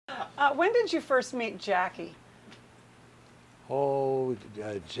When did you first meet Jackie? Oh,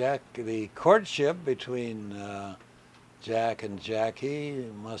 the courtship between Jack and Jackie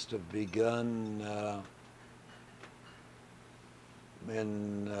must have begun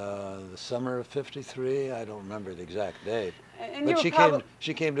in the summer of '53. I don't remember the exact date. And but you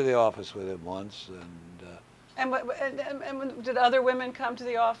she came to the office with him once, and did other women come to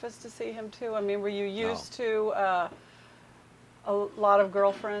the office to see him too? I mean, were you used to a lot of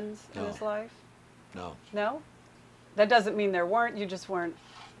girlfriends in his life? No. No? That doesn't mean there weren't, you just weren't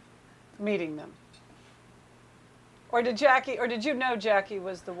meeting them. Or did you know Jackie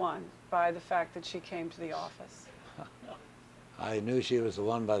was the one by the fact that she came to the office? I knew she was the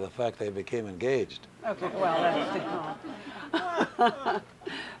one by the fact they became engaged. Okay, well,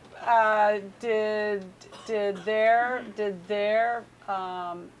 did their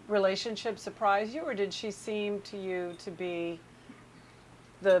relationship surprise you, or did she seem to you to be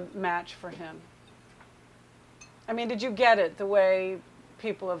the match for him? I mean, did you get it the way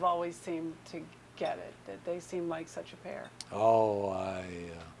people have always seemed to get it, that they seem like such a pair? Oh,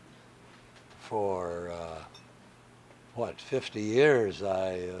 for what, 50 years,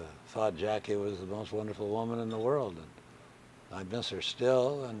 I thought Jackie was the most wonderful woman in the world, and I miss her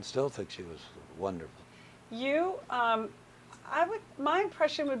still, and still think she was wonderful. My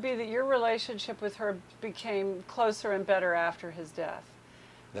impression would be that your relationship with her became closer and better after his death.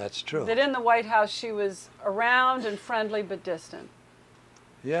 That's true. That in the White House she was around and friendly but distant.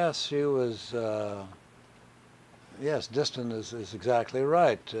 Yes, she was, yes, distant is exactly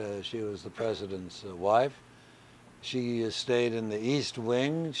right. She was the president's wife. She stayed in the East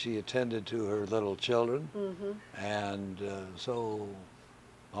Wing. She attended to her little children. Mm-hmm. And so,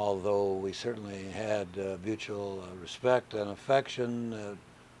 although we certainly had mutual respect and affection, it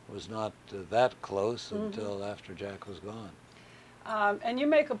was not that close until after Jack was gone. And you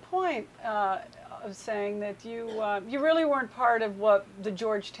make a point of saying that you really weren't part of what the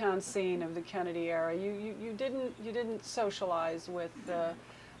Georgetown scene of the Kennedy era. You didn't socialize with the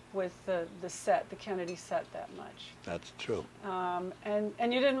set, the Kennedy set, that much. That's true. And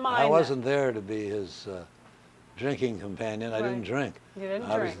you didn't mind. I wasn't there to be his drinking companion. I didn't drink. You didn't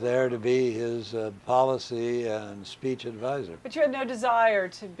drink. I was there to be his policy and speech advisor. But you had no desire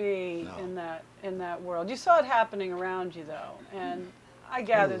to be in that world. You saw it happening around you, though, and I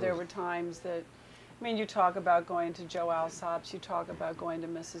gather there were times that, I mean, you talk about going to Joe Alsop's, you talk about going to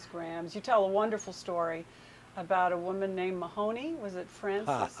Mrs. Graham's. You tell a wonderful story about a woman named Mahoney. Was it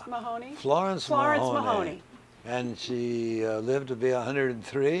Frances Mahoney? Florence Mahoney. And she lived to be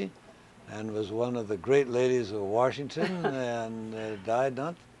 103 and was one of the great ladies of Washington and died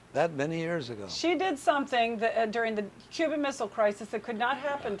not that many years ago. She did something that, during the Cuban Missile Crisis that could not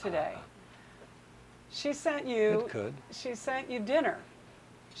happen today. She sent you. It could. She sent you dinner.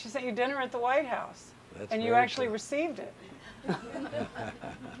 She sent you dinner at the White House. That's and you actually received it.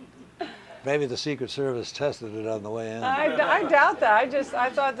 Maybe the Secret Service tested it on the way in. I doubt that. I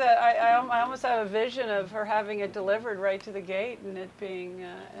thought that I almost have a vision of her having it delivered right to the gate and it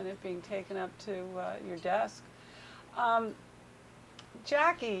being taken up to your desk.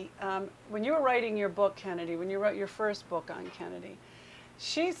 Jackie, when you were writing your book, Kennedy, when you wrote your first book on Kennedy,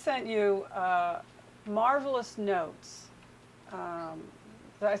 she sent you marvelous notes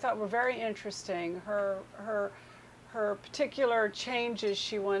that I thought were very interesting. Her particular changes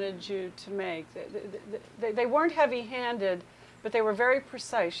she wanted you to make. They weren't heavy-handed, but they were very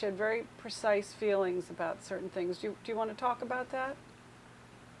precise. She had very precise feelings about certain things. Do you want to talk about that?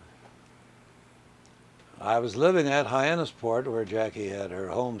 I was living at Hyannisport, where Jackie had her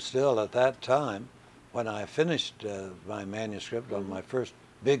home still at that time, when I finished my manuscript on my first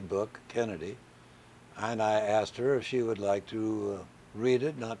big book, Kennedy, and I asked her if she would like to read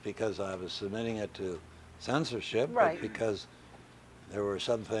it, not because I was submitting it to censorship, right, but because there were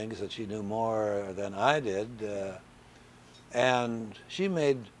some things that she knew more than I did, and she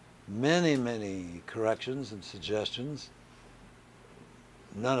made many corrections and suggestions,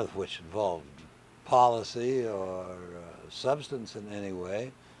 none of which involved policy or substance in any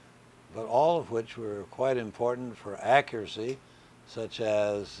way, but all of which were quite important for accuracy, such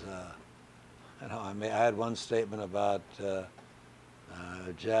as, I had one statement about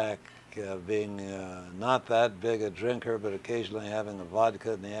Jack being not that big a drinker, but occasionally having a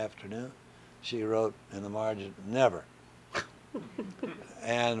vodka in the afternoon. She wrote in the margin, never.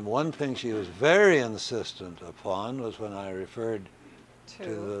 And one thing she was very insistent upon was when I referred to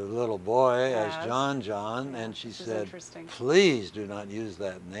the little boy as John, and she said, please do not use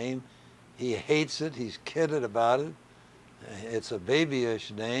that name. He hates it, he's kidded about it. It's a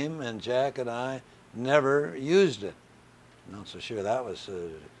babyish name, and Jack and I never used it. I'm not so sure that was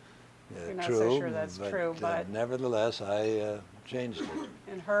You're not true, so sure that's true, but nevertheless, I changed it.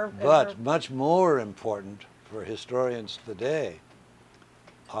 But much more important for historians today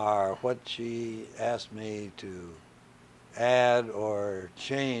are what she asked me to add or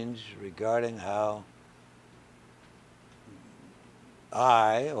change regarding how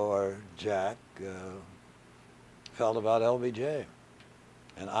I or Jack felt about LBJ.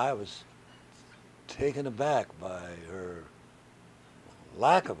 And I was taken aback by her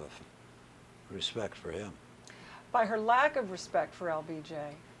lack of respect for him. by her lack of respect for LBJ.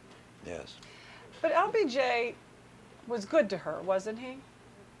 Yes. But LBJ was good to her, wasn't he?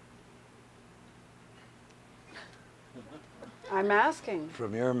 I'm asking.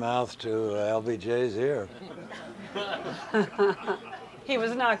 From your mouth to LBJ's ear. He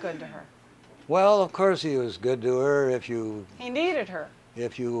was not good to her. Well, of course he was good to her if you He needed her.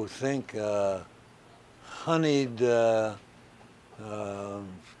 if you think honeyed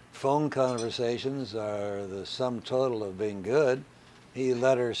phone conversations are the sum total of being good. He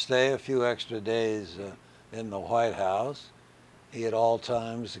let her stay a few extra days in the White House. He at all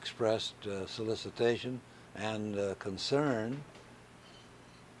times expressed solicitation and concern,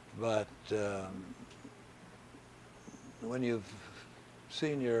 but when you've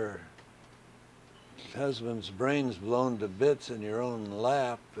seen your husband's brains blown to bits in your own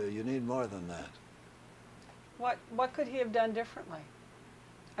lap, you need more than that. What could he have done differently?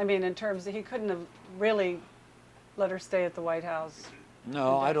 I mean, in terms of he couldn't have really let her stay at the White House.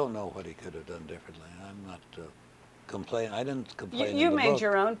 No, I don't know what he could have done differently. I'm not complaining. I didn't complain. You in the made book,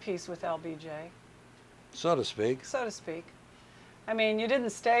 your own peace with LBJ, so to speak. so to speak. I mean, you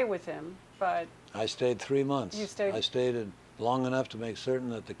didn't stay with him, but I stayed 3 months. You stayed- I stayed long enough to make certain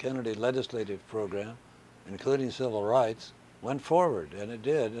that the Kennedy legislative program, including civil rights, went forward, and it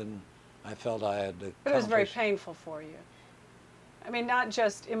did, and I felt I had to. it was very painful for you. I mean, not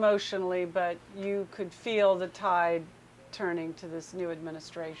just emotionally, but you could feel the tide turning to this new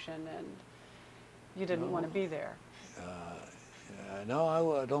administration, and you didn't want to be there. No,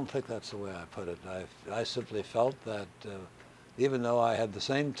 I don't think that's the way I put it. I simply felt that even though I had the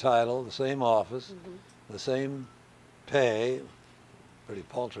same title, the same office, the same pay, pretty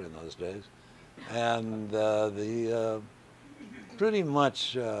paltry in those days, and the pretty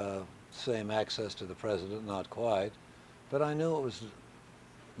much same access to the president, not quite, but I knew it was,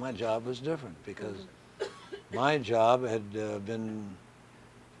 my job was different because my job had been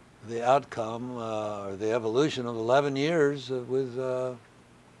the outcome or the evolution of 11 years with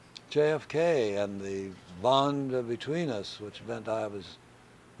JFK and the bond between us, which meant I was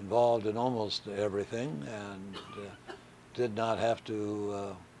involved in almost everything and did not have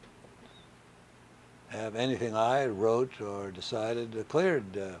to have anything I wrote or decided cleared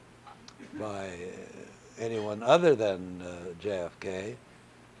by anyone other than JFK.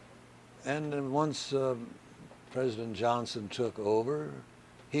 And then once President Johnson took over,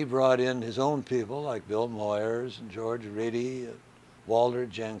 he brought in his own people like Bill Moyers and George Reedy, Walter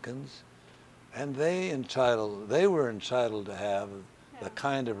Jenkins, and they were entitled to have the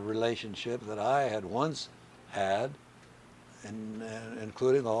kind of relationship that I had once had, and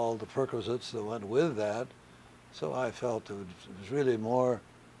including all the perquisites that went with that. So I felt it was really more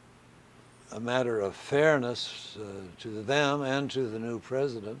a matter of fairness to them and to the new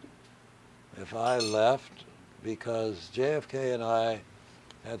president if I left, because JFK and I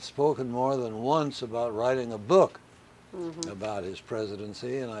had spoken more than once about writing a book about his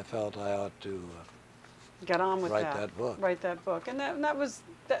presidency, and I felt I ought to Get on with write that book. Write that book. And that was,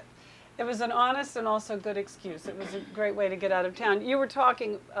 it was an honest and also good excuse. It was a great way to get out of town. You were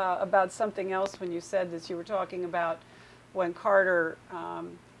talking about something else when you said this. You were talking about when Carter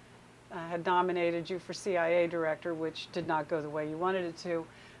had nominated you for CIA director, which did not go the way you wanted it to.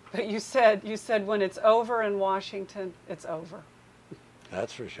 But you said when it's over in Washington, it's over.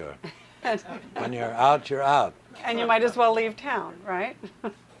 That's for sure. When you're out, you're out. And you might as well leave town, right?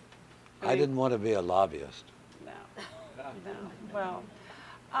 I didn't want to be a lobbyist. No. Well.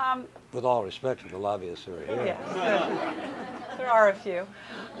 With all respect to the lobbyists who are here. Yeah, there are a few.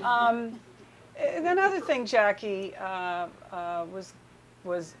 Another thing Jackie was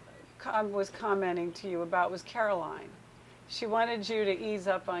commenting to you about was Caroline. She wanted you to ease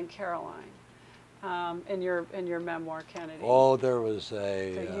up on Caroline in your memoir, Kennedy. Oh, there was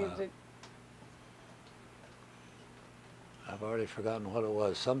I've already forgotten what it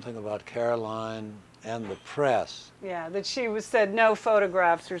was. Something about Caroline and the press. Yeah, that she said no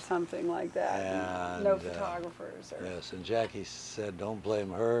photographs or something like that. And, no photographers. Yes, and Jackie said, "Don't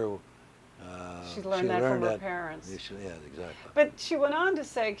blame her." She learned that from her parents. Yeah, exactly. But she went on to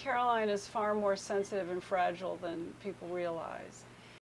say Caroline is far more sensitive and fragile than people realize.